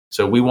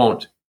So we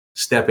won't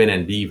step in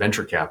and be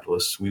venture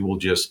capitalists. We will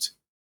just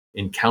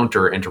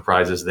encounter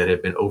enterprises that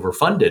have been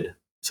overfunded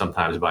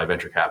sometimes by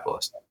venture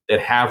capitalists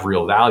that have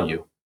real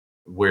value,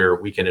 where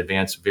we can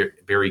advance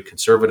very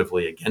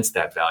conservatively against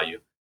that value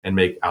and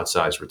make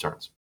outsized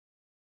returns.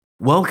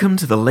 Welcome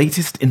to the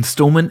latest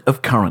installment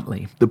of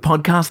Currently, the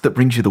podcast that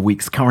brings you the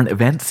week's current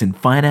events in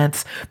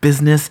finance,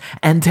 business,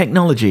 and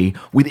technology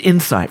with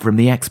insight from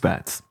the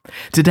experts.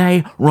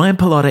 Today, Ryan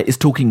Pallotta is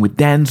talking with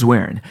Dan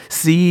Zwirn,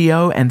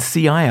 CEO and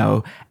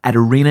CIO at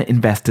Arena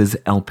Investors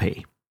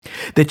LP.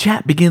 The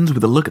chat begins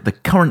with a look at the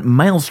current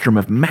maelstrom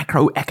of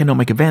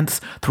macroeconomic events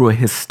through a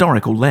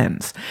historical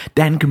lens.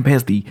 Dan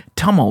compares the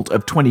tumult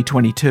of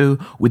 2022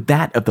 with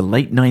that of the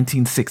late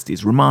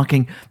 1960s,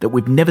 remarking that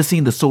we've never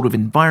seen the sort of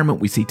environment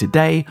we see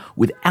today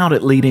without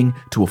it leading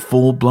to a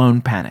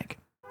full-blown panic.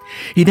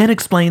 He then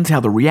explains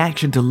how the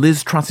reaction to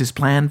Liz Truss's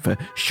plan for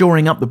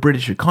shoring up the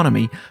British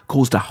economy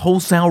caused a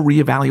wholesale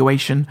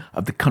reevaluation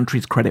of the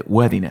country's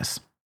creditworthiness.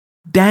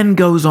 Dan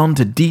goes on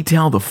to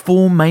detail the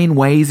four main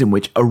ways in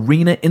which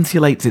Arena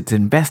insulates its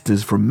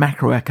investors from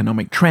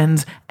macroeconomic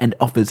trends and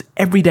offers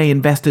everyday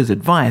investors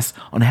advice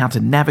on how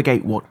to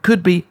navigate what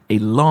could be a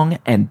long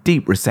and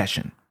deep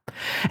recession.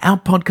 Our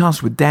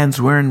podcast with Dan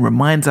Zwirn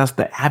reminds us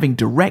that having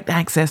direct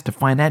access to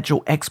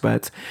financial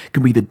experts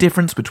can be the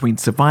difference between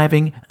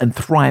surviving and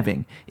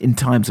thriving in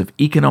times of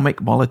economic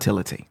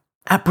volatility.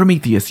 At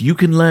Prometheus, you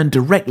can learn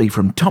directly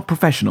from top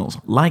professionals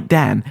like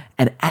Dan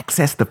and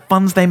access the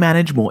funds they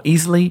manage more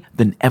easily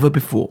than ever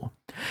before.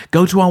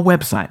 Go to our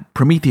website,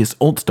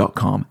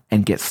 PrometheusAlts.com,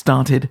 and get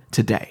started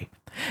today.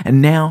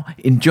 And now,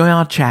 enjoy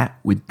our chat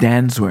with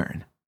Dan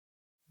Zwirn.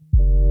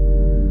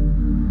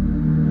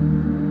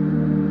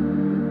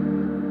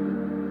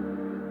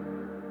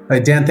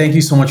 Dan, thank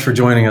you so much for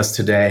joining us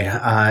today.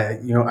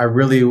 I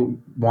really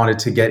wanted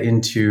to get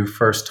into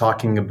first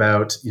talking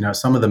about,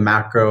 some of the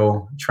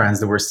macro trends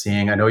that we're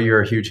seeing. I know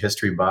you're a huge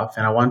history buff,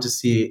 and I wanted to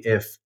see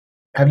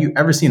have you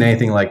ever seen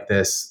anything like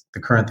this, the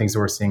current things that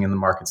we're seeing in the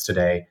markets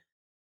today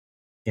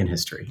in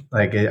history?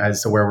 Like,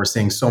 as to where we're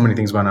seeing so many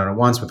things going on at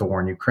once with the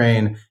war in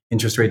Ukraine,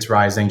 interest rates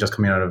rising, just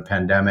coming out of a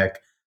pandemic,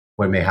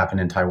 what may happen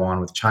in Taiwan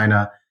with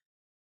China.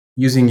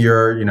 Using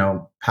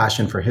your,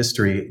 passion for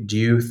history, do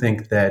you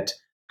think that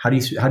How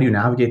do you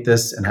navigate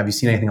this, and have you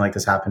seen anything like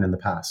this happen in the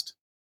past?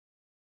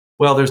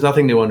 Well, there's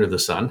nothing new under the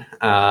sun.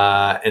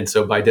 And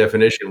so by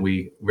definition,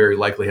 we very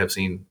likely have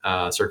seen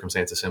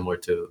circumstances similar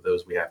to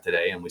those we have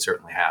today, and we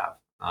certainly have.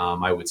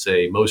 I would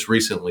say most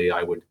recently,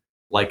 I would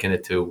liken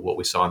it to what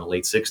we saw in the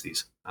late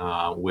 60s,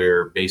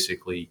 where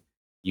basically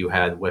you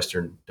had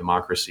Western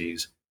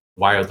democracies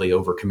wildly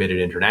overcommitted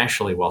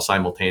internationally while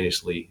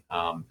simultaneously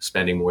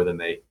spending more than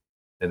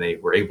they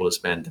were able to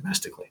spend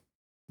domestically.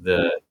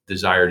 The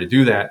desire to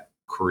do that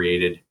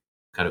created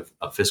kind of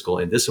a fiscal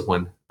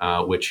indiscipline,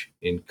 which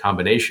in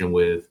combination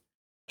with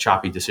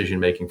choppy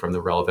decision-making from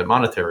the relevant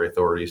monetary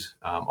authorities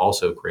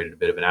also created a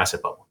bit of an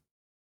asset bubble.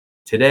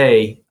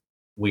 Today,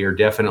 we are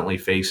definitely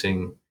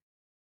facing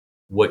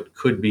what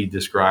could be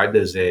described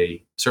as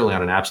certainly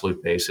on an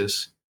absolute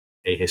basis,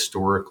 a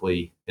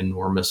historically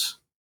enormous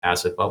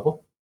asset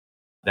bubble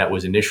that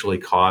was initially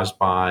caused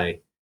by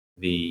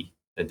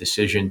a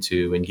decision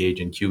to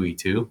engage in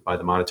QE2 by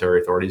the monetary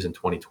authorities in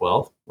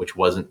 2012, which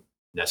wasn't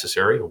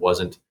necessary. It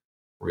wasn't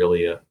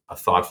really a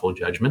thoughtful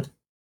judgment.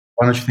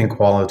 Why don't you think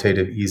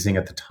qualitative easing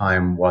at the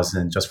time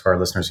wasn't, just for our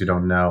listeners who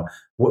don't know,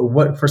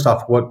 first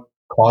off, what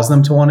caused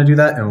them to want to do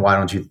that, and why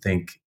don't you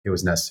think it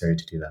was necessary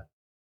to do that?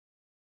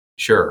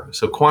 Sure.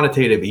 So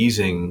quantitative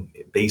easing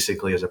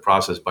basically is a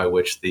process by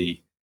which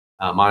the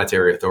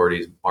monetary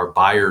authorities are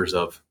buyers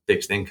of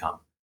fixed income,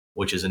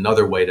 which is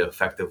another way to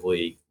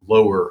effectively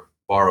lower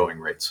borrowing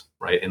rates,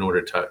 right, in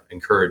order to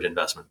encourage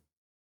investment.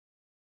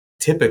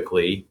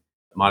 Typically,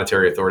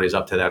 monetary authorities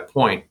up to the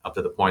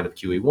point of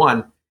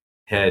QE1,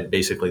 had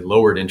basically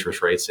lowered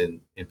interest rates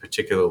in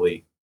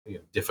particularly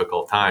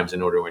difficult times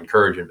in order to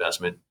encourage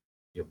investment,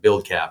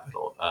 build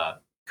capital,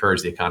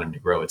 encourage the economy to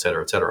grow, et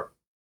cetera, et cetera.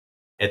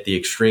 At the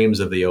extremes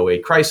of the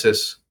 '08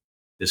 crisis,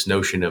 this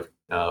notion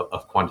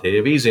of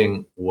quantitative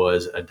easing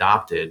was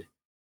adopted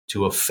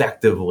to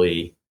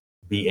effectively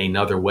be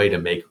another way to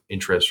make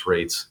interest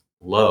rates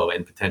low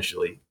and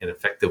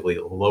effectively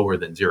lower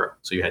than zero.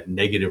 So you had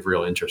negative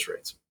real interest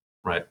rates,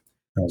 right?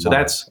 So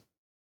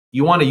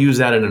you want to use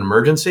that in an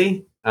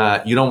emergency.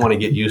 You don't want to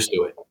get used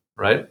to it,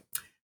 right?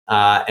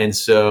 And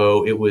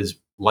so it was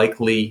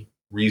likely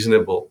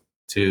reasonable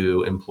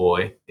to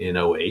employ in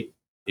 '08.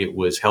 It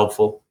was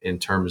helpful in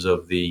terms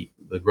of the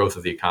growth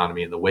of the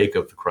economy in the wake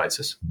of the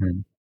crisis. Mm-hmm.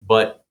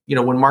 But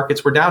when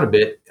markets were down a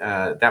bit,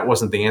 that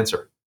wasn't the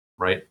answer,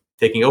 right?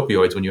 Taking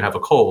opioids when you have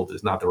a cold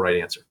is not the right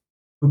answer.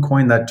 Who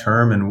coined that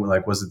term, and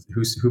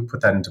who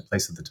put that into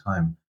place at the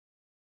time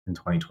in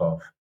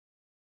 2012?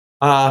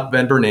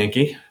 Ben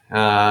Bernanke,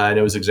 and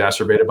it was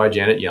exacerbated by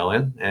Janet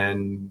Yellen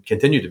and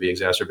continued to be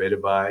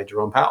exacerbated by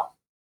Jerome Powell.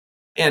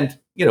 And,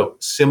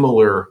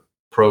 similar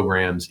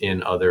programs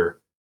in other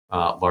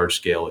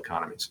large-scale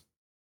economies.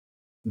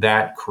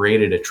 That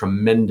created a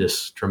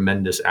tremendous,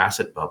 tremendous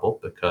asset bubble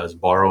because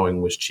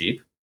borrowing was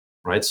cheap.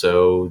 right?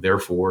 So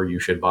therefore, you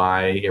should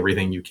buy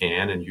everything you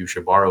can, and you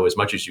should borrow as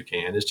much as you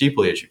can, as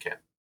cheaply as you can.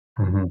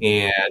 Mhm.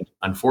 And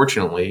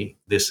unfortunately,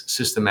 this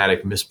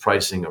systematic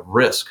mispricing of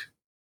risk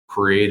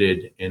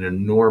created an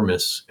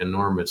enormous,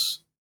 enormous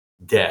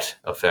debt,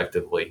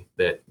 effectively,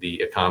 that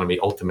the economy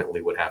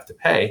ultimately would have to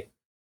pay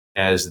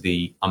as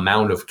the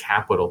amount of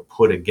capital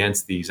put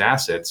against these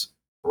assets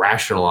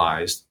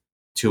rationalized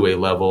to a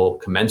level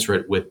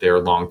commensurate with their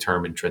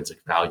long-term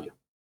intrinsic value.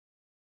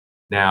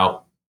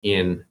 Now,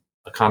 in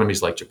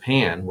economies like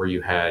Japan, where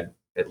you had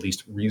at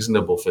least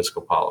reasonable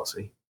fiscal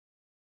policy,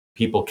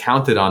 people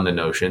counted on the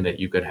notion that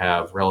you could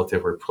have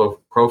relatively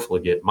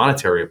profligate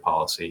monetary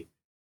policy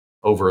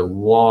over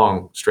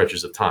long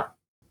stretches of time,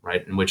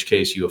 right? In which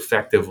case you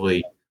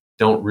effectively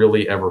don't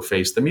really ever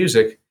face the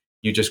music.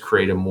 You just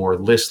create a more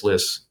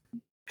listless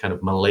kind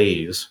of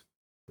malaise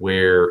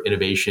where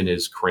innovation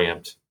is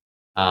cramped,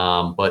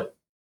 but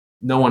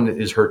no one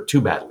is hurt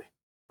too badly,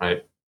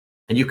 right?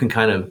 And you can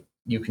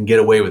get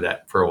away with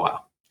that for a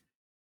while.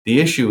 The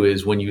issue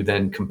is when you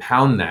then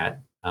compound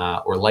that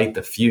or light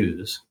the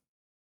fuse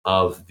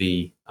of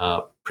the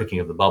pricking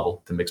of the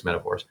bubble, to mix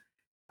metaphors,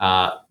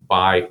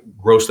 by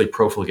grossly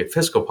profligate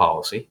fiscal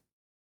policy,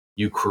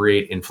 you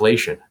create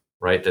inflation,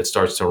 right, that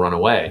starts to run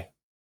away.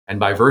 And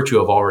by virtue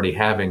of already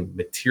having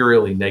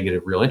materially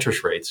negative real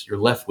interest rates, you're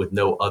left with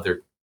no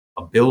other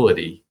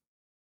ability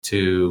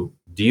to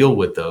deal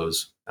with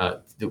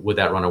with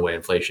that runaway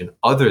inflation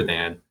other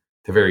than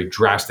to very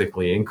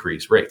drastically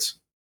increase rates,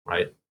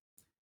 right?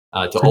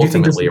 To So do you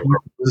think ultimately,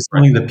 this is right?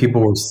 something that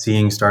people were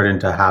seeing starting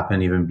to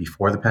happen even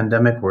before the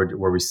pandemic? Or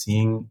were we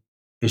seeing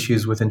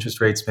issues with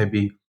interest rates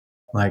maybe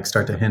like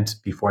start to hint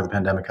before the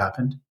pandemic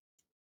happened?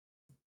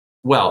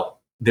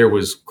 Well, there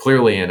was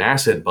clearly an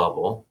asset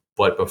bubble,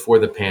 but before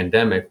the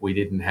pandemic, we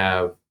didn't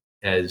have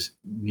as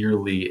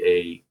nearly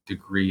a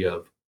degree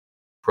of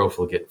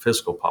profligate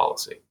fiscal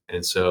policy.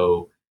 And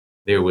so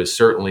there was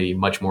certainly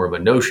much more of a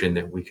notion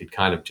that we could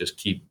kind of just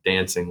keep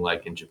dancing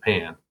like in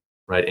Japan,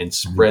 right, and Mhm.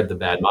 spread the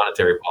bad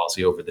monetary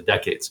policy over the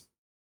decades.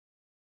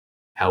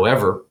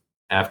 However,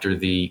 after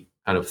the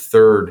kind of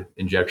third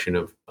injection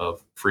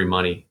of free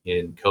money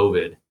in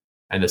COVID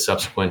and the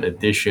subsequent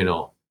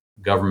additional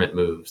government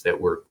moves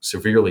that were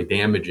severely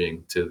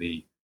damaging to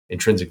the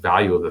intrinsic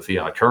value of the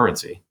fiat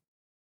currency,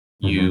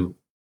 Mhm. you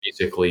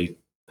basically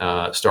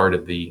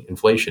started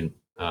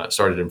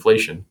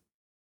inflation.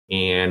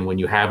 And when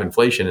you have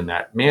inflation in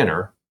that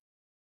manner,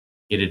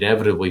 it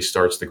inevitably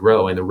starts to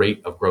grow and the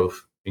rate of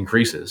growth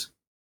increases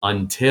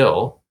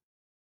until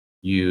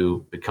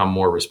you become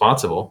more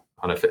responsible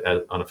on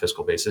a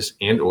fiscal basis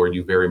and or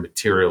you very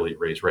materially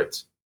raise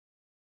rates.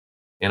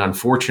 And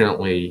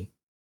unfortunately,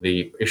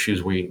 the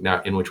issues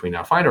in which we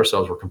now find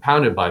ourselves were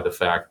compounded by the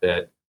fact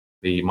that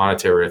the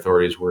monetary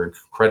authorities were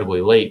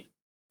incredibly late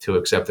to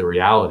accept the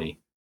reality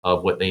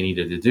of what they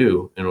needed to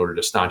do in order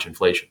to staunch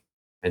inflation.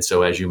 And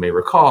so, as you may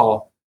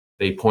recall,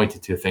 they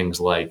pointed to things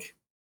like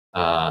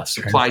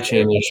supply Transfer.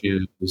 chain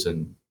issues,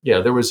 and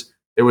yeah, there was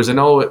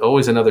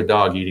always another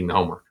dog eating the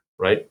homework,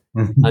 right?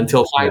 Mhm.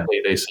 Until Yeah.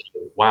 finally they said,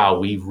 "Wow,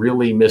 we've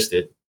really missed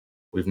it.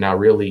 We've now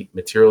really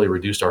materially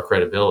reduced our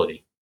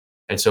credibility,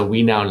 and so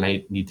we now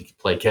need to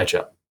play catch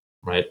up,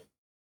 right?"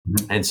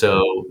 Mhm. And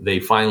so they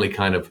finally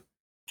kind of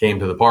came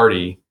to the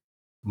party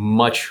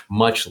much,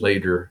 much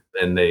later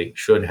than they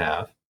should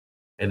have.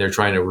 And they're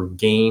trying to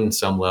regain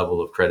some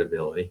level of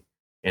credibility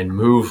and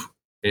move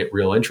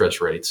real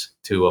interest rates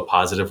to a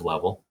positive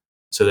level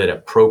so that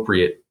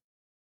appropriate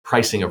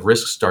pricing of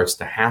risk starts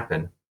to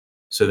happen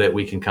so that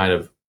we can kind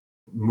of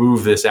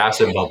move this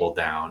asset bubble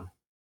down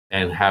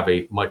and have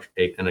an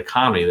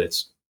economy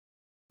that's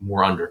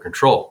more under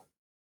control.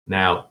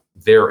 Now,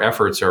 their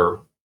efforts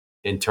are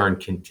in turn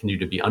continue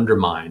to be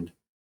undermined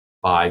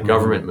by Mhm.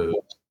 government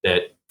moves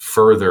that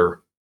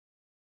further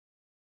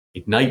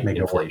ignite Make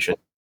it work. inflation,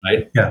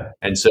 right? Yeah.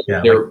 And so Yeah.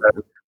 Like they're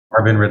the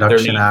Carbon they're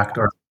Reduction not Act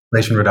or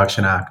Inflation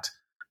Reduction Act.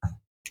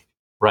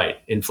 right.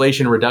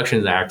 Inflation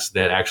reduction acts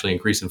that actually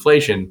increase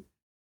inflation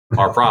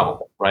are a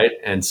problem, right?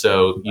 And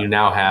so you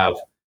now have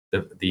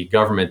the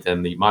government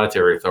and the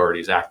monetary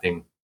authorities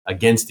acting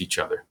against each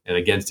other and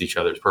against each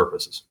other's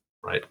purposes,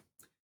 right?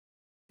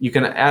 You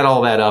can add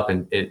all that up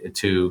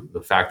to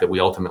the fact that we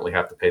ultimately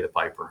have to pay the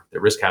piper, that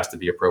risk has to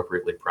be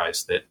appropriately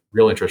priced, that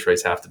real interest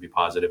rates have to be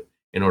positive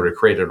in order to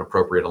create an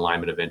appropriate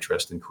alignment of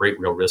interest and create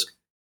real risk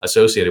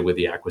associated with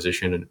the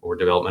acquisition or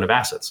development of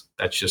assets.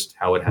 That's just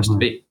how it has to Mhm.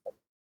 be.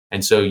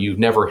 And so you've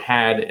never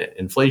had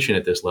inflation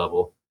at this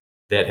level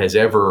that has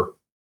ever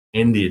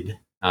ended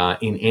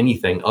in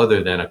anything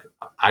other than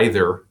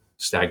either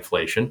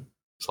stagflation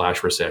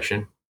 /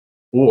 recession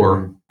or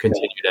Mhm.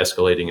 continued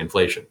escalating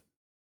inflation.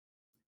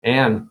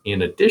 And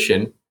in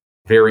addition,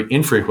 very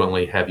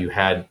infrequently have you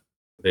had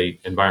the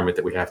environment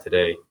that we have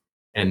today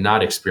and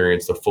not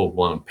experienced a full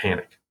blown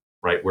panic,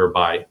 right?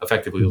 Whereby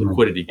effectively Mhm.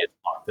 liquidity gets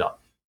locked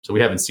up. So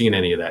we haven't seen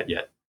any of that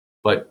yet.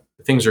 But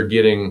things are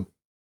getting,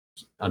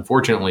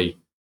 unfortunately,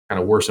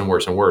 kind of worse and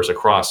worse and worse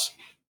across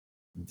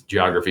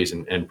geographies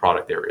and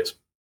product areas.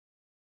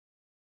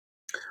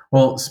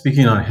 Well,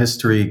 speaking on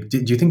history, do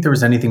you think there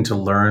was anything to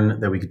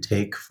learn that we could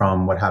take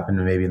from what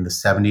happened maybe in the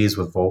 70s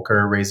with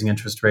Volcker raising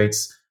interest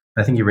rates?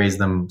 I think he raised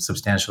them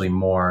substantially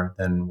more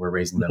than we're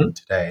raising them Mhm.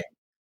 today.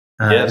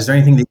 Is Yes. there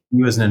anything that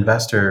you as an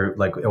investor,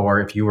 like, or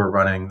if you were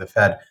running the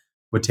Fed,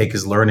 would take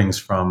as learnings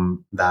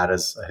from that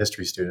as a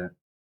history student?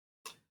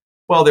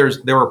 Well,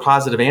 there were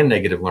positive and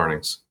negative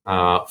learnings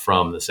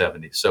from the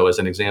 70s. So, as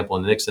an example,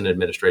 in the Nixon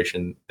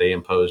administration, they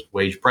imposed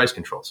wage price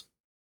controls,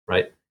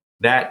 right?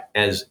 That,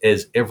 as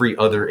every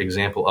other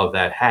example of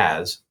that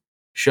has,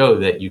 show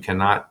that you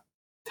cannot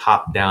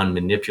top down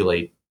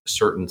manipulate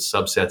certain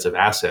subsets of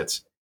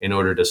assets in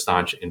order to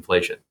staunch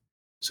inflation.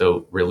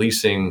 So,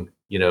 releasing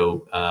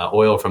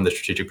oil from the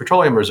Strategic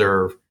Petroleum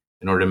Reserve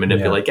in order to Yeah.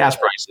 manipulate gas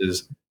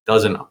prices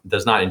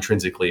does not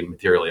intrinsically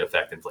materially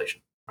affect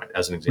inflation, right?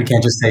 As an We example.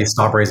 can't just say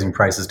stop raising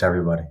prices to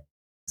everybody,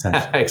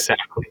 essentially.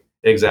 Exactly.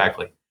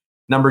 Exactly.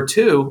 Number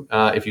two,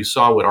 if you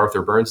saw what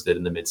Arthur Burns did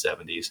in the mid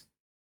 70s,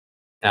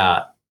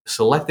 uh,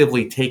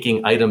 selectively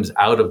taking items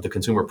out of the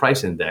consumer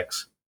price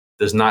index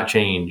does not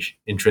change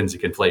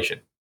intrinsic inflation,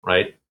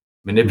 right? Mhm.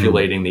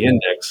 Manipulating the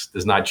index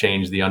does not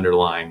change the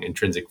underlying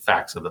intrinsic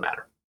facts of the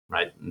matter,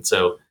 right? And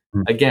so,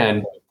 Mhm.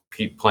 again,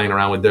 keep playing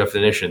around with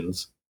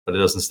definitions, but it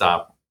doesn't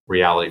stop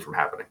reality from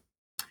happening.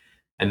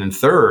 And then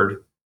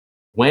third,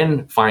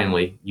 when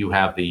finally you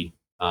have the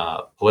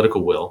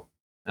political will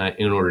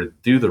in order to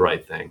do the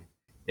right thing,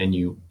 and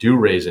you do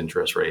raise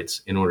interest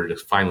rates in order to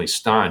finally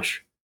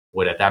staunch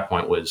what at that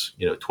point was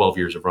 12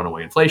 years of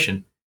runaway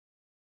inflation,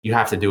 you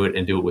have to do it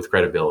and do it with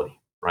credibility,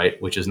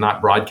 right? Which is not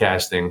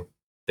broadcasting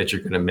that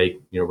you're going to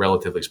make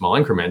relatively small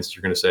increments.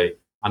 You're going to say,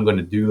 I'm going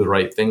to do the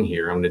right thing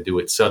here. I'm going to do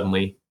it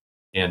suddenly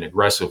and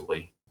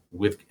aggressively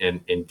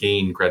and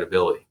gain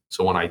credibility.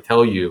 So when I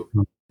tell you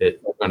that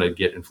we're going to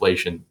get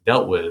inflation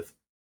dealt with,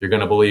 you're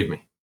going to believe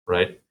me,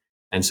 right?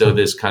 And so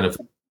this kind of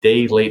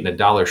day late and a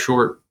dollar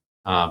short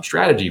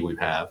strategy we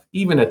have,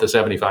 even at the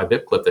 75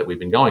 bip clip that we've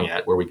been going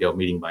at, where we go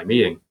meeting by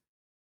meeting,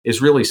 is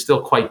really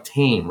still quite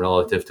tame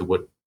relative to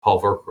what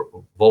Paul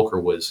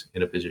Volcker was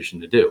in a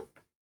position to do.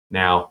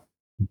 Now,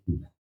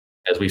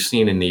 as we've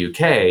seen in the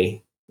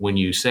UK, when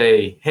you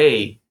say,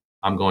 hey,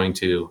 I'm going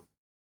to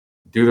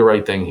do the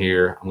right thing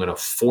here, I'm going to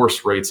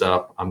force rates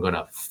up, I'm going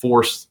to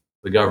force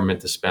the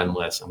government to spend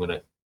less, I'm going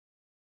to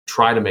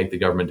try to make the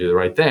government do the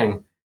right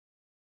thing,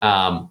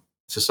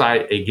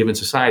 a given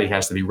society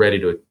has to be ready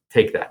to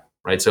take that,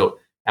 right? So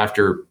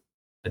after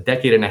a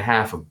decade and a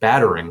half of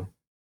battering,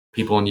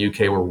 people in the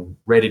UK were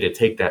ready to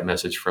take that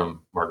message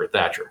from Margaret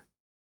Thatcher.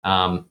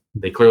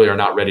 They clearly are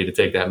not ready to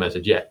take that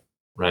message yet,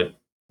 right?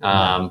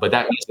 Yeah. But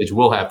that message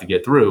will have to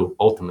get through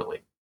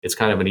ultimately. It's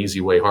kind of an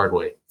easy way, hard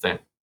way thing.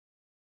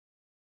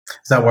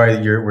 Is that why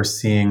we're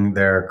seeing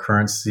their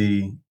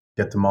currency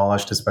get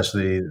demolished,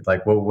 especially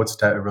like what's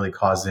that really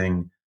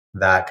causing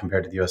that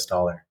compared to the US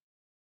dollar?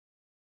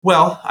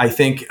 Well, I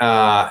think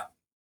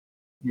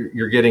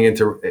you're getting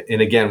into,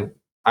 and again,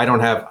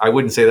 I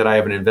wouldn't say that I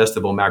have an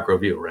investable macro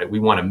view, right? We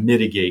want to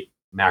mitigate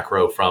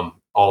macro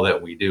from all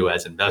that we do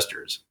as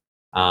investors.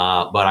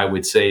 But I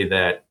would say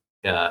that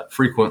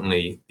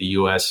frequently the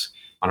US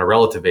on a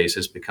relative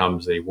basis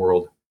becomes a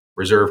world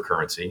reserve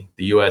currency.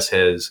 The US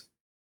has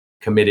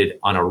committed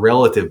on a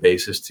relative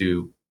basis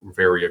to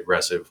very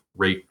aggressive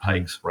rate Mm.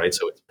 hikes, right?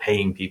 So it's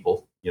paying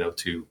people,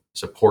 to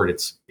support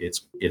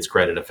its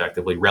credit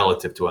effectively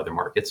relative to other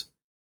markets.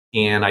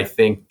 And I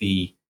think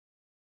the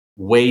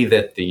way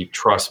that the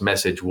trust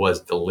message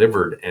was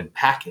delivered and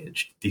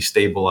packaged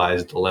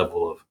destabilized the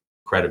level of Mm.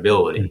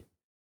 credibility.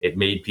 It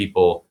made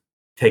people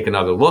take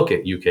another look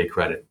at UK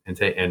credit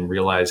and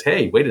realize,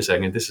 hey, wait a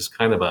second, this is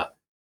kind of an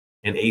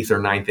eighth or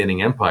ninth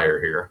inning empire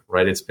here,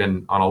 right? It's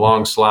been on a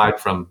long slide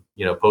from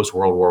post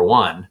World War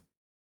I.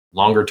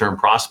 Longer term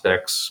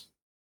prospects,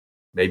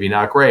 maybe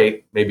not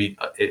great. Maybe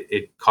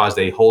it caused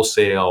a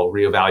wholesale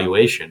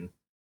reevaluation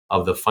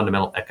of the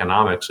fundamental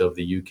economics of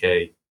the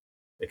UK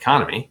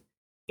economy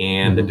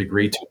and the Mhm.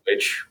 degree to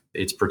which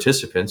its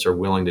participants are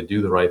willing to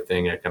do the right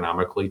thing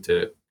economically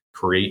to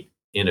create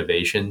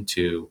innovation,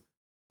 to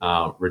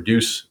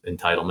reduce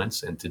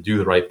entitlements, and to do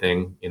the right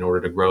thing in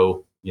order to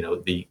grow,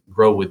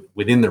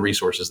 within the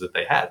resources that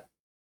they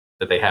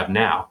have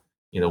now,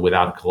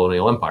 without a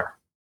colonial empire.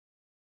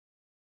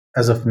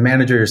 As a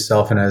manager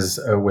yourself and as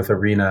with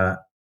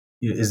Arena,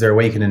 is there a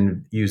way you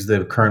can use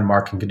the current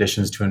market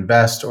conditions to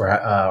invest,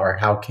 or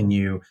how can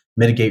you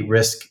mitigate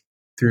risk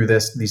through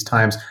these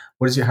times?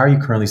 How are you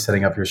currently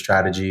setting up your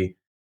strategy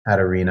at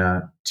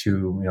Arena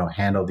to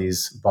handle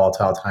these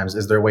volatile times?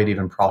 Is there a way to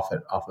even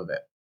profit off of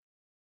it?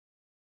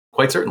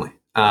 Quite certainly.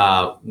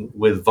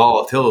 With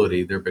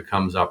volatility, there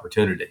becomes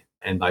opportunity.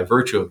 And by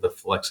virtue of the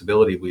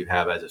flexibility we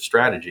have as a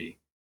strategy,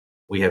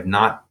 we have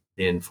not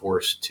been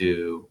forced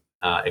to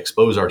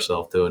expose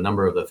ourselves to a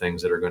number of the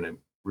things that are going to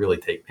really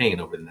take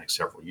pain over the next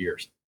several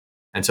years.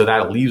 And so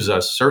that leaves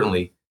us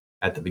certainly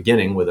at the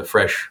beginning with a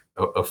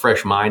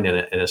fresh mind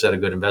and a set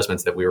of good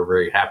investments that we were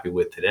very happy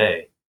with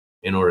today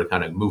in order to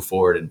kind of move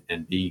forward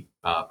and be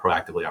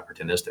proactively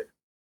opportunistic.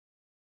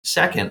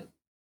 Second,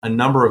 a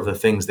number of the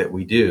things that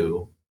we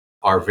do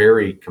are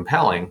very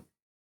compelling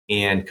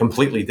and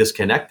completely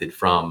disconnected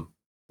from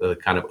the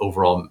kind of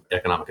overall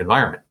economic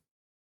environment.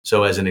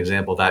 So as an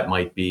example, that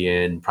might be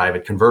in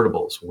private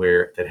convertibles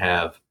that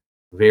have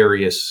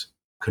various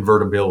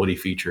convertibility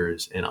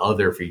features and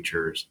other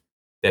features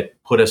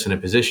that put us in a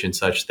position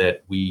such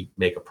that we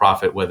make a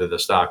profit whether the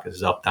stock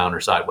is up, down,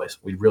 or sideways.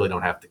 We really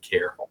don't have to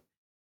care.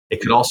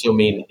 It could also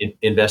mean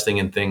investing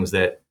in things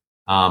that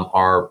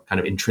are kind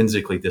of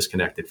intrinsically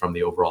disconnected from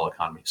the overall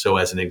economy. So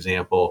as an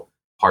example,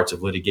 parts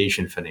of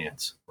litigation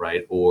finance,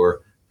 right?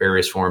 Or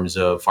various forms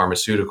of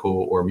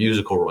pharmaceutical or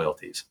musical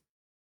royalties,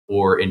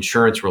 or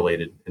insurance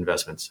related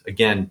investments.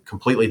 Again,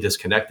 completely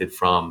disconnected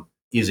from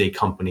is a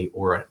company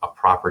or a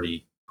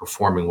property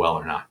performing well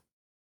or not.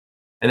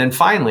 And then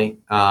finally,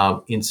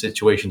 in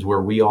situations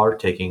where we are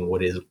taking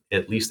what is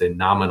at least a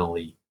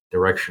nominally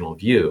directional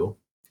view,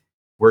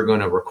 we're going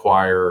to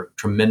require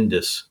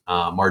tremendous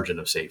margin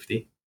of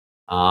safety.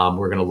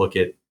 We're going to look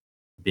at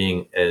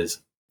being as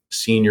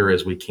senior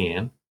as we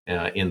can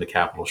in the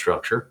capital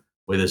structure,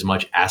 with as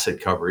much asset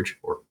coverage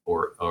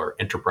or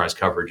enterprise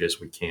coverage as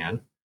we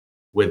can,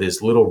 with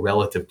as little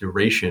relative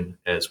duration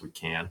as we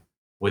can,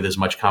 with as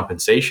much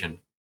compensation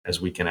as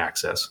we can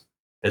access,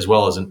 as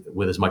well as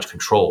with as much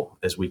control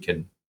as we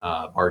can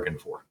bargain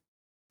for.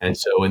 And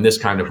so in this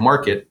kind of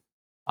market,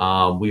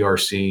 we are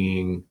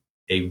seeing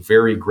a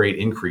very great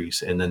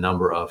increase in the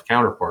number of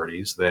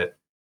counterparties that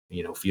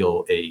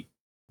feel a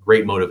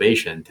great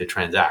motivation to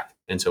transact.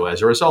 And so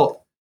as a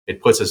result,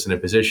 it puts us in a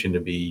position to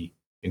be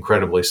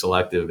incredibly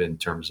selective in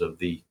terms of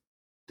the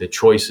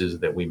choices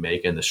that we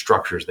make and the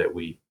structures that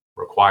we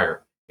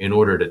require in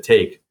order to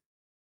take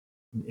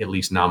at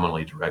least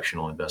nominally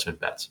directional investment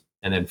bets.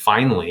 And then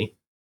finally,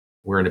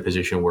 we're in a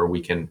position where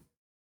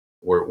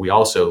we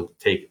also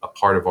take a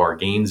part of our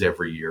gains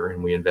every year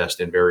and we invest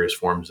in various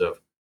forms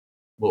of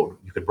what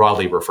you could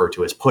broadly refer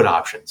to as put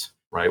options,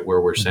 right?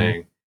 Where we're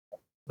saying,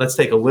 let's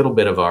take a little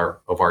bit of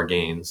our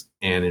gains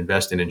and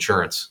invest in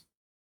insurance,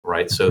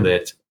 right? So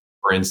that,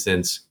 for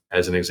instance,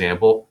 as an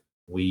example,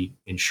 we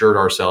insured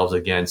ourselves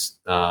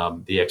against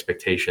the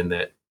expectation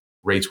that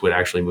rates would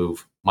actually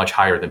move much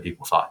higher than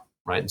people thought,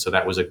 right? And so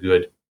that was a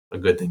good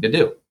thing to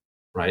do,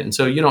 right? And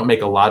so you don't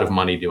make a lot of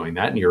money doing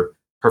that, and you're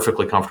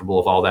perfectly comfortable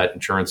if all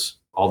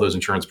those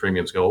insurance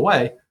premiums go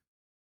away.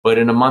 But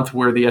in a month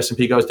where the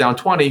S&P goes down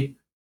 20,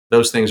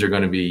 those things are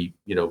going to be,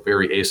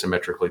 very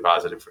asymmetrically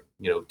positive,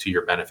 to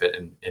your benefit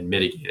and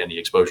mitigate any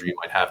exposure you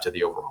might have to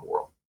the overall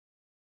world.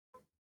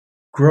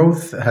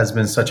 Growth has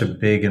been such a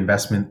big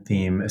investment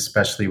theme,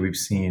 especially we've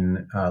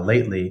seen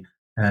lately.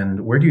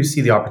 And where do you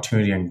see the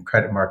opportunity in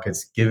credit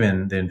markets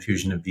given the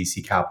infusion of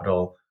VC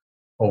capital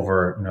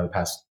over the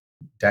past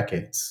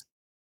decades?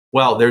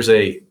 Well, there's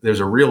a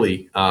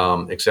really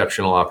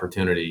exceptional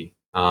opportunity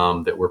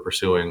that we're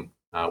pursuing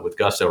with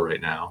Gusto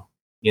right now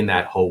in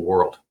that whole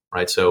world,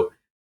 right? So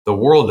the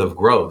world of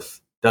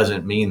growth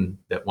doesn't mean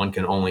that one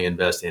can only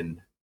invest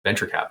in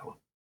venture capital.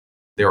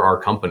 There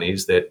are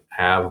companies that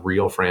have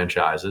real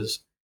franchises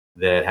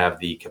that have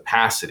the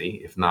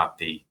capacity, if not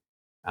the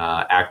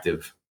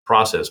active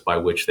process by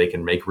which they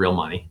can make real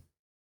money,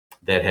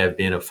 that have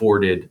been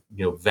afforded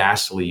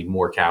vastly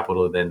more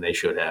capital than they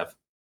should have,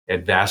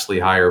 at vastly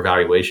higher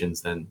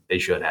valuations than they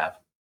should have.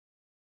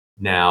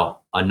 Now,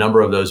 a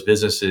number of those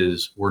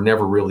businesses were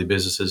never really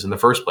businesses in the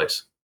first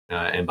place.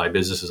 And by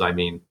businesses, I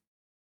mean,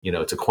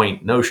 it's a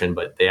quaint notion,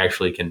 but they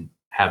actually can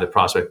have the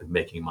prospect of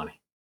making money.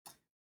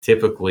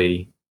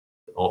 Typically,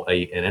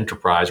 an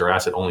enterprise or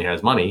asset only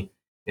has money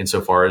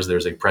insofar as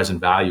there's a present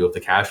value of the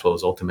cash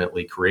flows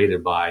ultimately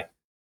created by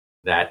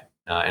that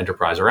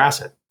enterprise or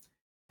asset.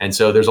 And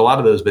so there's a lot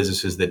of those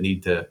businesses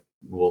that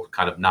will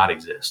kind of not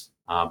exist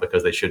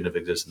because they shouldn't have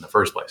existed in the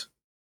first place.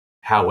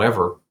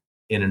 However,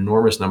 an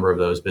enormous number of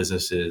those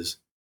businesses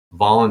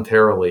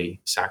voluntarily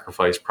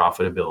sacrifice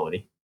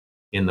profitability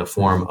in the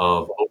form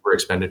of over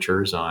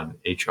expenditures on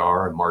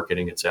HR and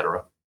marketing, et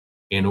cetera,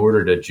 in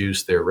order to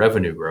juice their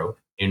revenue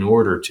growth, in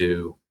order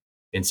to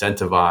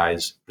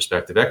incentivize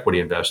prospective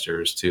equity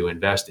investors to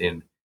invest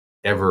in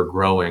ever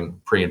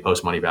growing pre and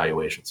post money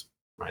valuations,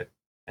 right?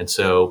 And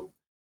so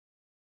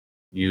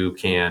you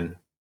can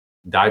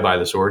die by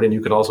the sword and you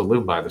could also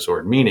live by the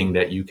sword, meaning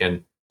that you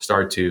can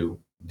start to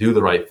do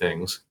the right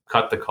things,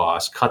 cut the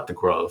costs, cut the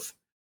growth,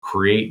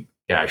 create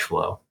cash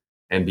flow,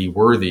 and be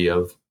worthy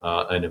of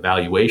an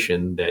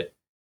evaluation that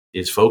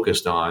is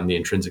focused on the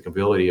intrinsic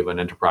ability of an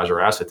enterprise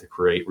or asset to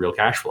create real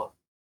cash flow.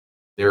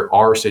 There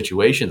are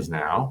situations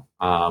now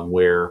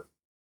where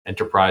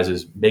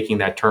enterprises making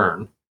that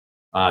turn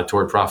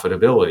toward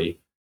profitability,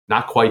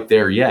 not quite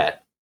there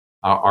yet,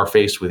 are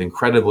faced with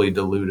incredibly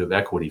dilutive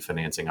equity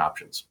financing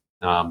options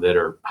that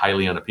are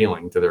highly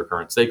unappealing to their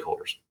current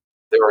stakeholders.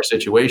 There are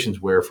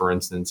situations where, for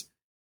instance,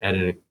 at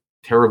a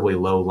terribly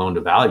low loan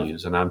to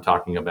values, and I'm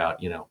talking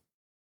about,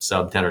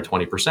 sub 10 or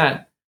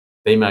 20%,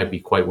 they might be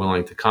quite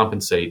willing to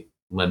compensate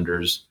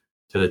lenders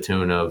to the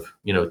tune of,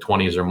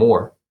 20s or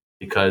more,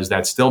 because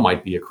that still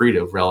might be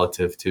accretive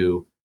relative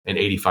to an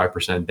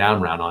 85%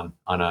 down round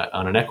on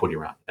an equity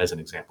round, as an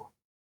example.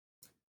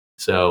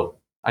 So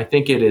I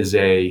think it is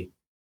a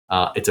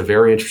It's a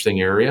very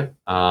interesting area.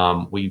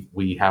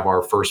 We have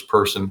our first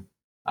person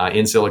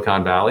in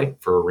Silicon Valley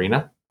for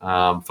Arena,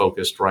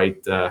 focused right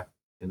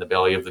in the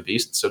belly of the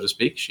beast, so to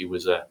speak. She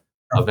was a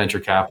venture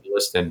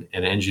capitalist and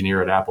an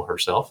engineer at Apple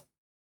herself.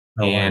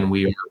 Oh, wow. And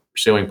we are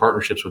pursuing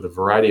partnerships with a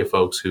variety of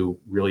folks who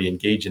really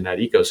engage in that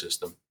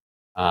ecosystem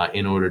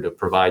in order to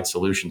provide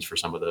solutions for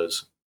some of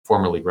those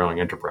formerly growing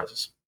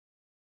enterprises.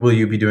 Will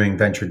you be doing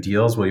venture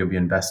deals? Will you be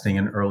investing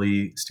in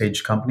early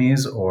stage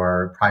companies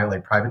or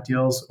private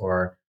deals?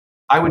 Or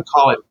I would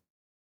call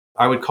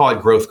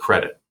it growth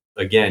credit.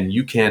 Again,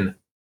 you can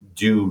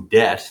do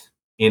debt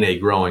in a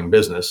growing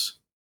business,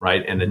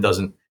 right? And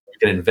you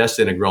can invest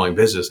in a growing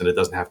business and it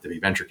doesn't have to be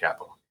venture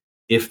capital.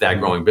 If that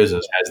growing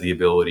business has the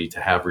ability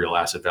to have real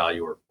asset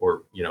value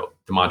or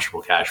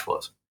demonstrable cash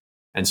flows.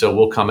 And so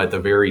we'll come at the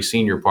very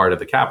senior part of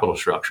the capital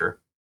structure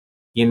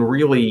in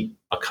really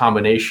a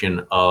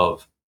combination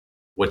of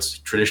what's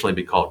traditionally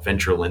been called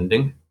venture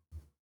lending,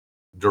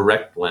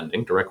 direct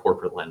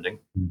corporate lending,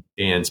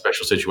 and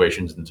special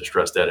situations and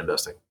distressed debt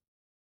investing.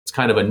 It's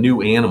kind of a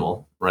new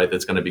animal, right?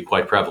 That's going to be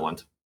quite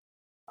prevalent.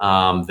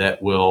 That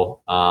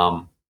will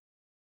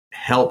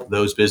help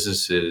those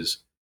businesses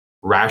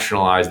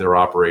rationalize their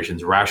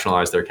operations,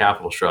 rationalize their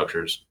capital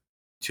structures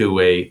to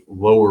a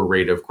lower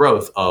rate of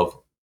growth of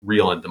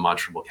real and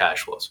demonstrable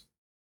cash flows.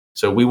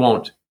 So we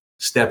won't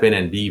step in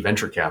and be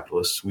venture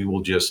capitalists. We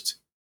will just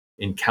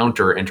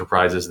encounter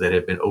enterprises that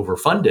have been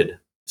overfunded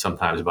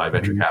sometimes by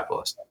venture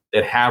capitalists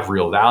that have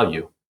real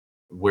value,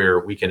 where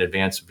we can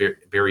advance very,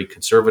 very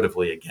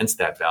conservatively against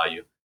that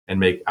value and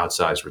make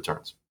outsized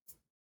returns.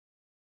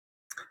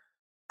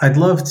 I'd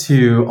love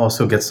to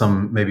also get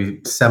some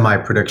maybe semi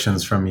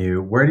predictions from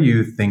you. Where do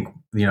you think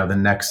the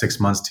next 6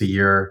 months to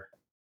year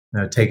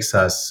takes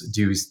us?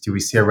 Do we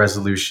see a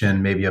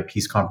resolution, maybe a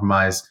peace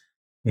compromise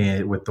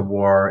with the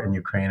war in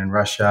Ukraine and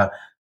Russia?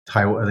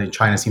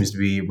 China seems to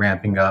be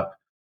ramping up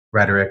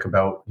rhetoric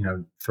about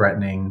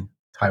threatening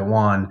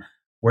Taiwan.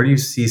 Where do you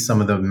see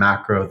some of the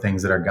macro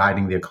things that are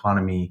guiding the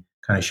economy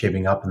kind of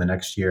shaping up in the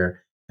next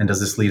year? And does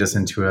this lead us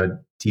into a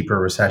deeper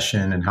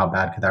recession? And how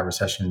bad could that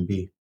recession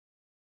be?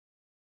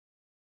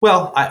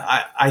 Well,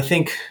 I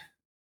think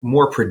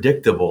more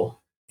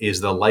predictable is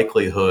the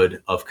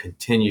likelihood of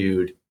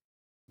continued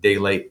day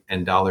late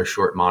and dollar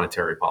short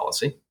monetary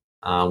policy,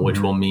 which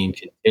will mean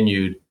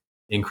continued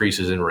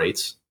increases in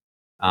rates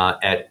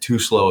at too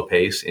slow a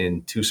pace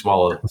in too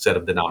small a set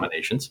of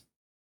denominations.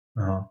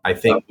 I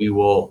think we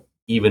will,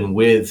 even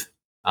with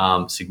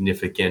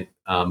significant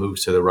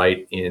moves to the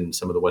right in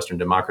some of the Western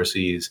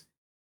democracies,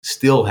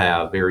 still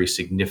have very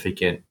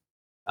significant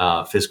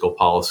fiscal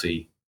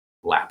policy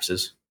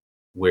lapses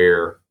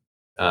where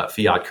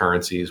fiat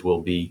currencies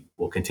will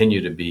continue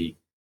to be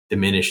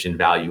diminished in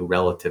value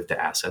relative to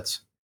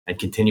assets and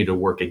continue to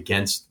work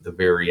against the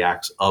very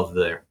acts of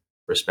their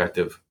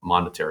respective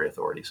monetary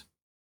authorities.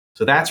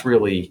 So that's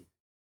really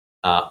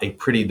a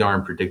pretty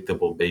darn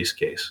predictable base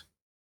case.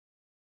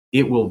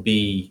 It will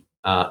be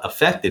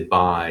affected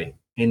by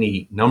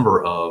any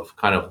number of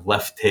kind of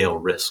left tail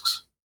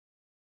risks,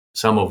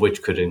 some of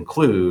which could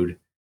include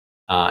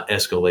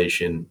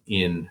escalation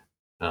in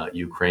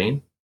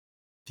Ukraine,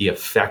 the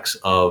effects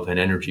of an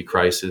energy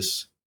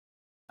crisis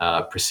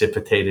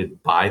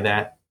precipitated by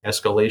that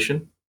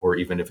escalation, or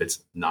even if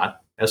it's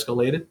not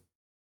escalated,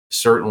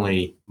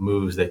 certainly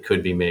moves that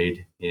could be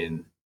made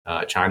in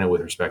China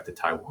with respect to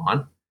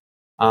Taiwan,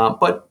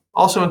 but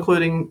also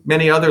including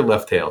many other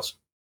left tails,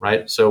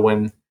 right? So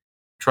when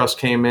Truss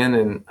came in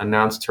and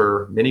announced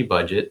her mini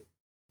budget,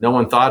 no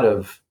one thought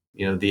of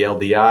the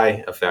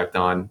LDI effect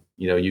on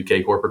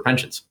UK corporate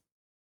pensions.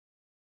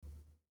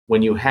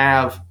 When you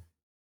have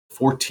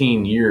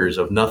 14 years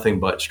of nothing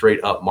but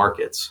straight up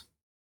markets,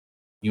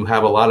 you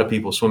have a lot of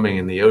people swimming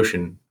in the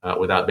ocean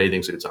without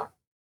bathing suits on.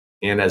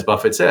 And as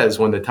Buffett says,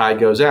 when the tide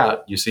goes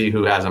out, you see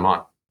who has them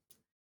on.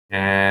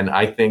 And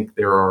I think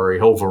there are a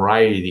whole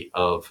variety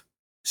of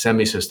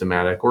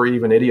semi-systematic or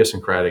even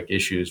idiosyncratic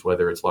issues,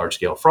 whether it's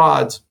large-scale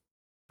frauds,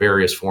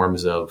 various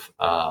forms of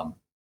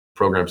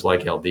programs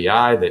like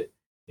LDI that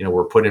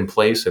were put in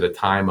place at a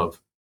time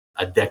of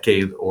a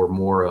decade or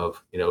more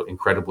of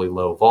incredibly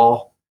low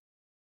vol.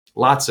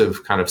 Lots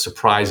of kind of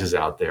surprises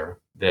out there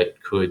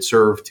that could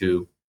serve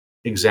to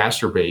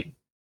exacerbate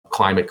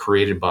climate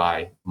created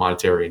by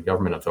monetary and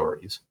government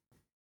authorities,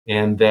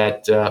 and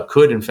that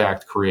could in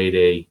fact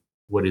create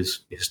what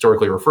is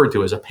historically referred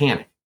to as a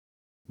panic,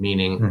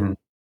 meaning a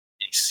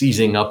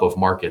seizing up of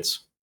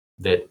markets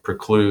that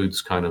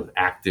precludes kind of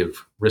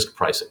active risk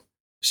pricing,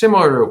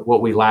 similar to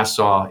what we last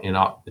saw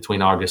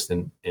between August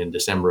and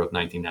December of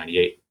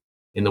 1998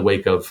 in the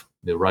wake of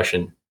the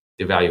Russian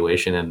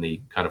devaluation and the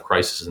kind of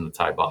crisis in the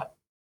Thai baht.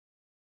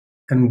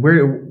 And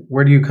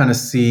where do you kind of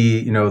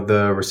see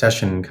the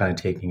recession kind of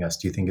taking us?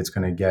 Do you think it's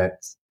going to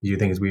get? Do you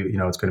think it's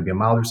going to be a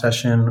mild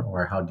recession,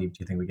 or how deep do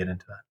you think we get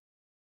into that?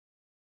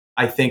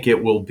 I think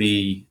it will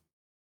be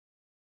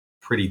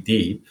pretty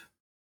deep,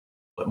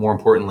 but more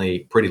importantly,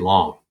 pretty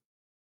long.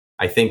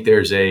 I think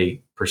there's a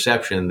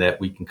perception that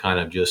we can kind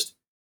of just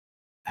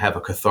have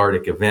a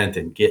cathartic event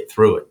and get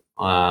through it,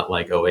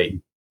 like '08.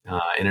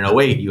 And in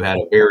 '08, you had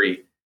a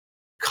very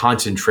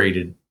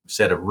concentrated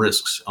set of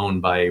risks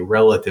owned by a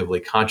relatively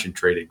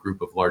concentrated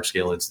group of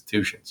large-scale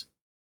institutions.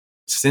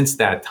 Since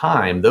that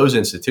time, those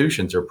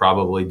institutions are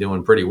probably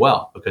doing pretty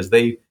well because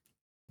the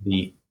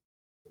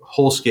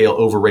whole-scale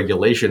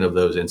overregulation of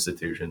those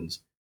institutions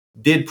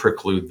did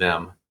preclude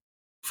them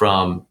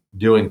from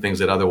doing things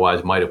that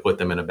otherwise might have put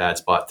them in a bad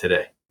spot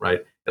today, right?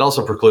 It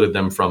also precluded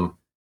them from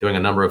doing a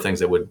number of things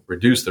that would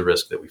reduce the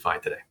risk that we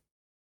find today.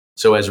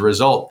 So as a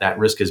result, that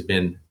risk has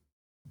been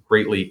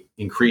greatly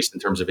increased in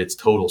terms of its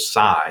total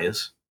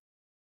size.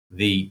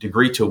 The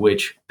degree to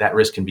which that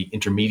risk can be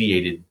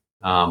intermediated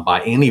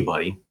by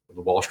anybody,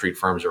 the Wall Street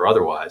firms or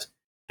otherwise,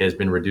 has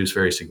been reduced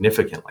very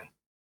significantly.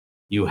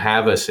 You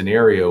have a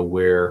scenario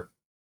where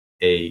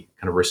a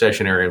kind of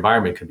recessionary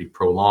environment could be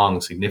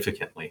prolonged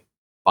significantly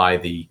by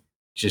the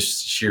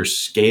just sheer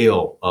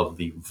scale of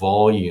the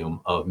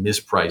volume of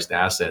mispriced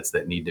assets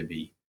that need to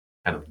be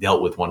kind of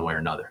dealt with one way or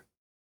another.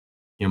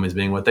 Humans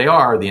being what they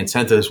are, the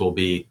incentives will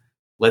be,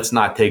 let's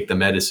not take the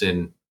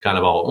medicine kind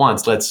of all at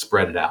once, let's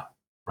spread it out,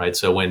 right?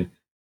 So when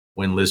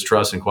Liz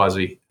Truss and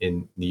Kwasi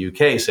in the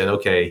UK said,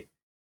 okay,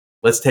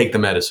 let's take the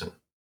medicine,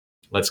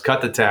 let's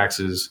cut the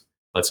taxes,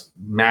 let's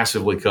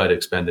massively cut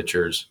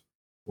expenditures,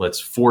 let's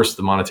force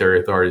the monetary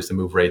authorities to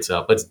move rates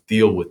up, let's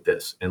deal with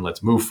this, and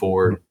let's move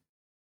forward.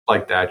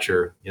 Like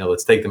Thatcher,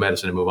 let's take the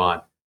medicine and move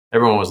on.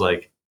 Everyone was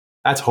like,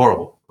 that's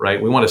horrible, right?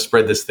 We want to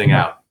spread this thing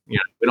out. We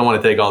don't want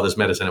to take all this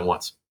medicine at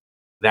once.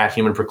 That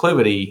human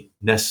proclivity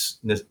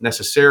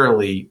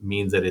necessarily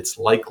means that it's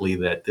likely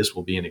that this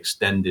will be an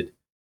extended,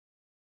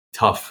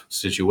 tough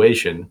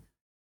situation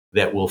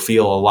that will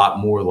feel a lot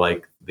more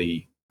like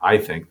a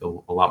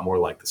lot more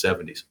like the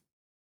 70s.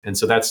 And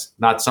so that's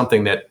not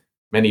something that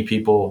many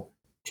people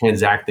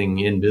transacting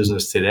in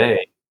business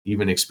today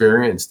even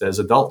experienced as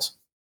adults.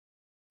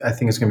 I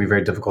think it's going to be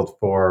very difficult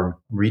for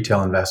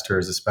retail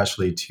investors,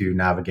 especially to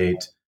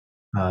navigate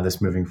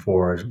this moving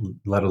forward,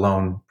 let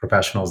alone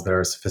professionals that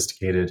are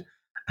sophisticated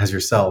as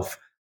yourself.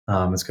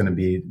 It's going to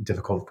be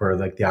difficult for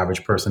like the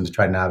average person to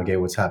try to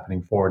navigate what's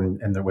happening forward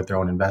and with their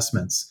own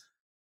investments.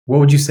 What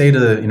would you say to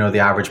the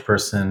average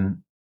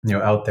person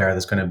out there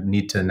that's going to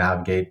need to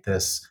navigate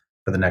this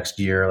for the next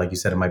year? Like you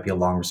said, it might be a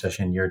long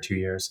recession, year, 2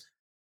 years.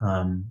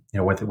 When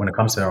it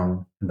comes to their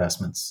own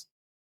investments.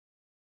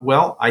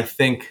 Well, I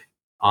think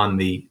on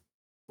the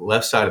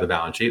left side of the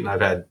balance sheet, and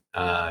I've had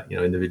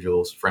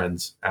individuals,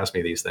 friends ask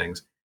me these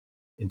things,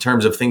 in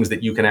terms of things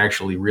that you can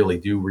actually really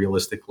do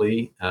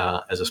realistically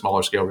as a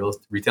smaller scale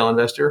retail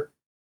investor.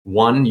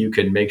 One, you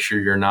can make sure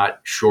you're not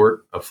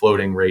short a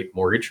floating rate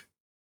mortgage,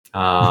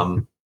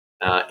 and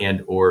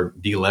or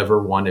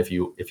delever one if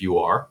you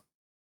are.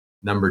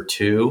 Number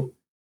two,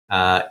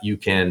 you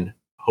can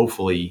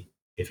hopefully,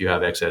 if you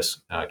have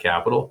excess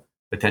capital,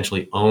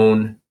 potentially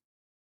own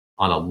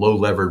on a low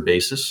levered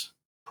basis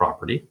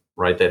property,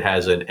 right, that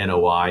has an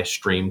NOI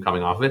stream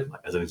coming off of it.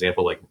 As an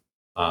example, like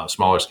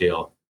smaller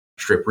scale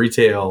strip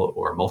retail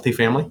or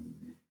multifamily.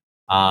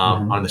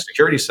 On the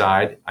security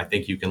side, I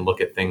think you can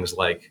look at things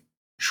like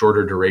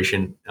shorter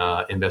duration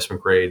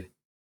investment grade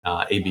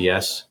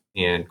ABS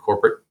and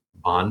corporate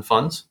bond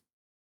funds.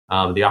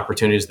 The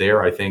opportunities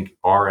there, I think,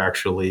 are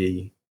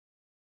actually,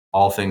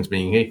 all things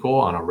being equal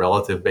on a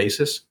relative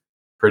basis,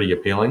 pretty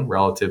appealing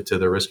relative to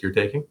the risk you're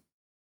taking.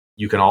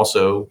 You can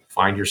also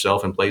find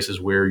yourself in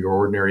places where your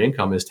ordinary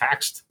income is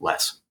taxed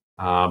less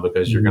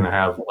because you're going to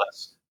have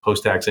less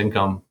post-tax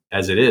income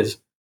as it is.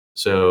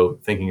 So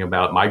thinking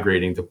about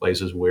migrating to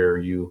places where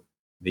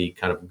the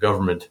kind of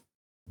government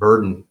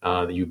burden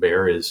that you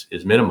bear is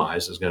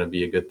minimized is going to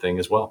be a good thing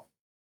as well.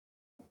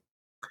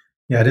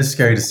 Yeah, it is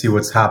scary to see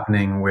what's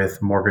happening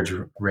with mortgage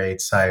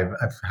rates. I've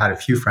had a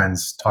few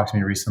friends talk to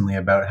me recently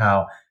about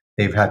how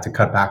they've had to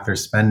cut back their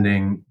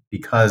spending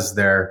because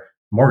their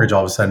mortgage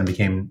all of a sudden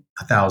became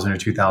 $1,000 or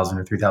 $2,000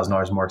 or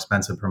 $3,000 more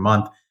expensive per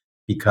month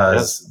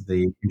because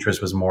the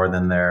interest was more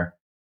than their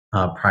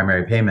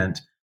primary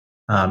payment.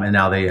 And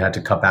now they had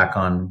to cut back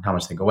on how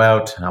much they go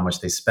out and how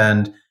much they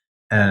spend.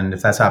 And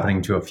if that's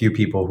happening to a few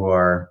people who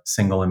are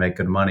single and make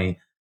good money,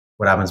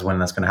 what happens when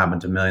that's going to happen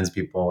to millions of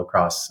people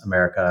across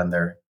America and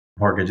their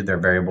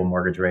variable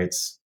mortgage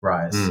rates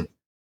rise?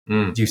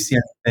 Do you see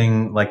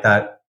anything like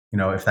that?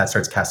 If that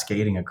starts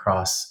cascading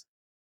across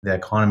the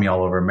economy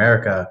all over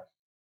America,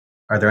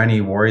 are there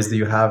any worries that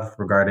you have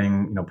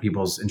regarding,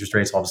 people's interest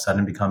rates all of a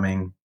sudden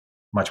becoming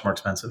much more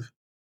expensive?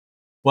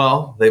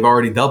 Well, they've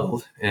already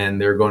doubled and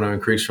they're going to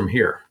increase from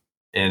here.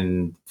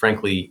 And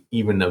frankly,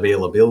 even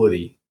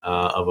availability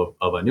of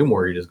a new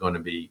mortgage is going to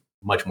be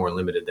much more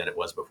limited than it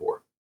was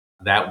before.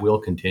 That will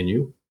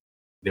continue.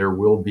 There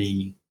will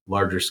be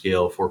larger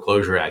scale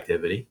foreclosure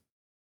activity.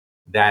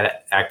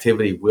 That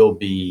activity will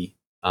be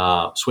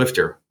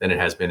swifter than it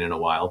has been in a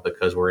while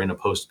because we're in a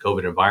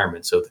post-COVID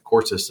environment. So the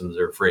court systems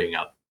are freeing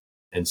up.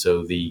 And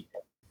so the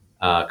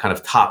kind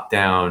of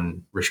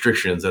top-down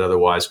restrictions that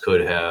otherwise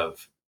could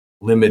have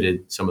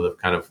limited some of the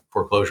kind of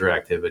foreclosure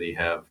activity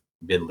have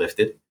been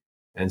lifted.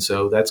 And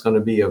so that's going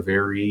to be a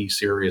very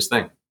serious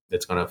thing.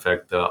 It's going to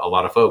affect a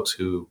lot of folks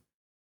who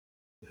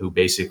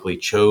basically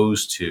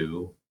chose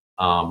to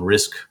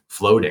risk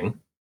floating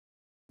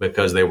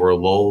because they were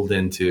lulled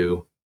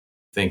into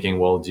thinking,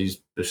 well,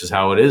 geez, this is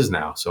how it is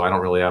now, so I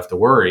don't really have to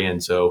worry.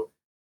 And so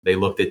they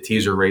looked at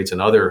teaser rates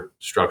and other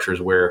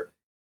structures where,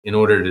 in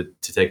order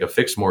to take a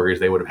fixed mortgage,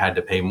 they would have had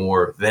to pay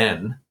more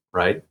then,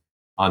 right?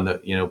 On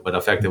the, but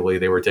effectively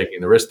they were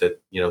taking the risk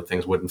that,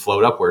 things wouldn't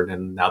float upward,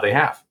 and now they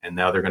have, and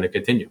now they're going to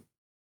continue.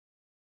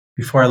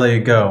 Before I let you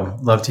go,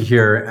 love to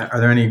hear, are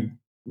there any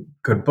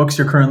good books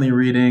you're currently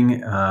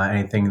reading?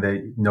 Anything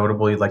that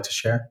notable you'd like to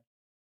share?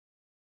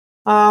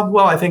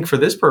 Well, I think for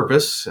this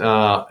purpose,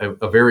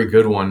 a very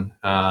good one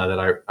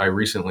that I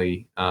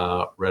recently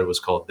read was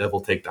called "Devil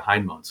Take the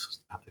Hindmost."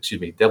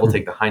 "Devil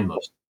Take the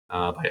Hindmost"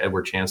 by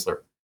Edward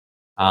Chancellor,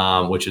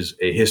 which is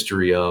a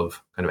history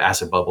of kind of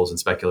asset bubbles and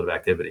speculative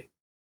activity.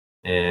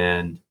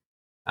 And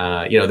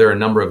there are a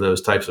number of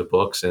those types of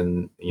books,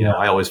 and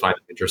I always find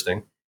them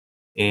interesting.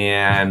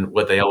 And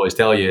what they always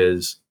tell you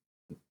is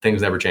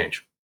things never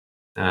change.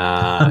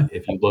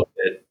 If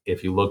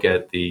you look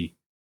at the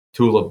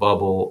tulip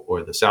bubble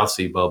or the South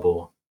Sea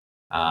bubble,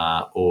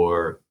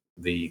 or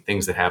the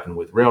things that happen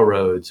with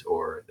railroads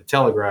or the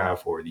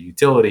telegraph or the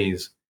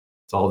utilities,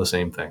 it's all the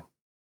same thing.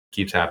 It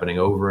keeps happening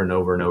over and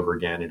over and over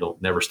again. It'll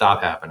never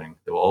stop happening.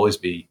 There will always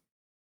be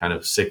kind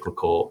of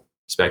cyclical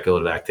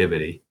speculative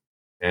activity,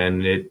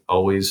 and it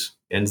always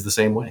ends the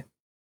same way.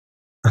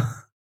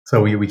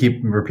 So we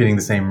keep repeating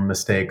the same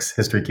mistakes.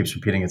 History keeps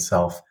repeating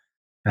itself,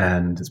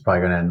 and it's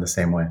probably going to end the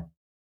same way.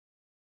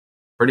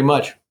 Pretty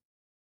much.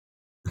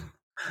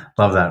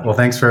 Love that. Well,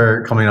 thanks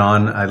for coming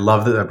on. I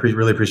love that. I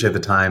really appreciate the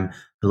time.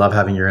 I love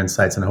having your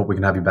insights, and I hope we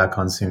can have you back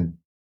on soon.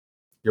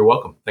 You're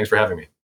welcome. Thanks for having me.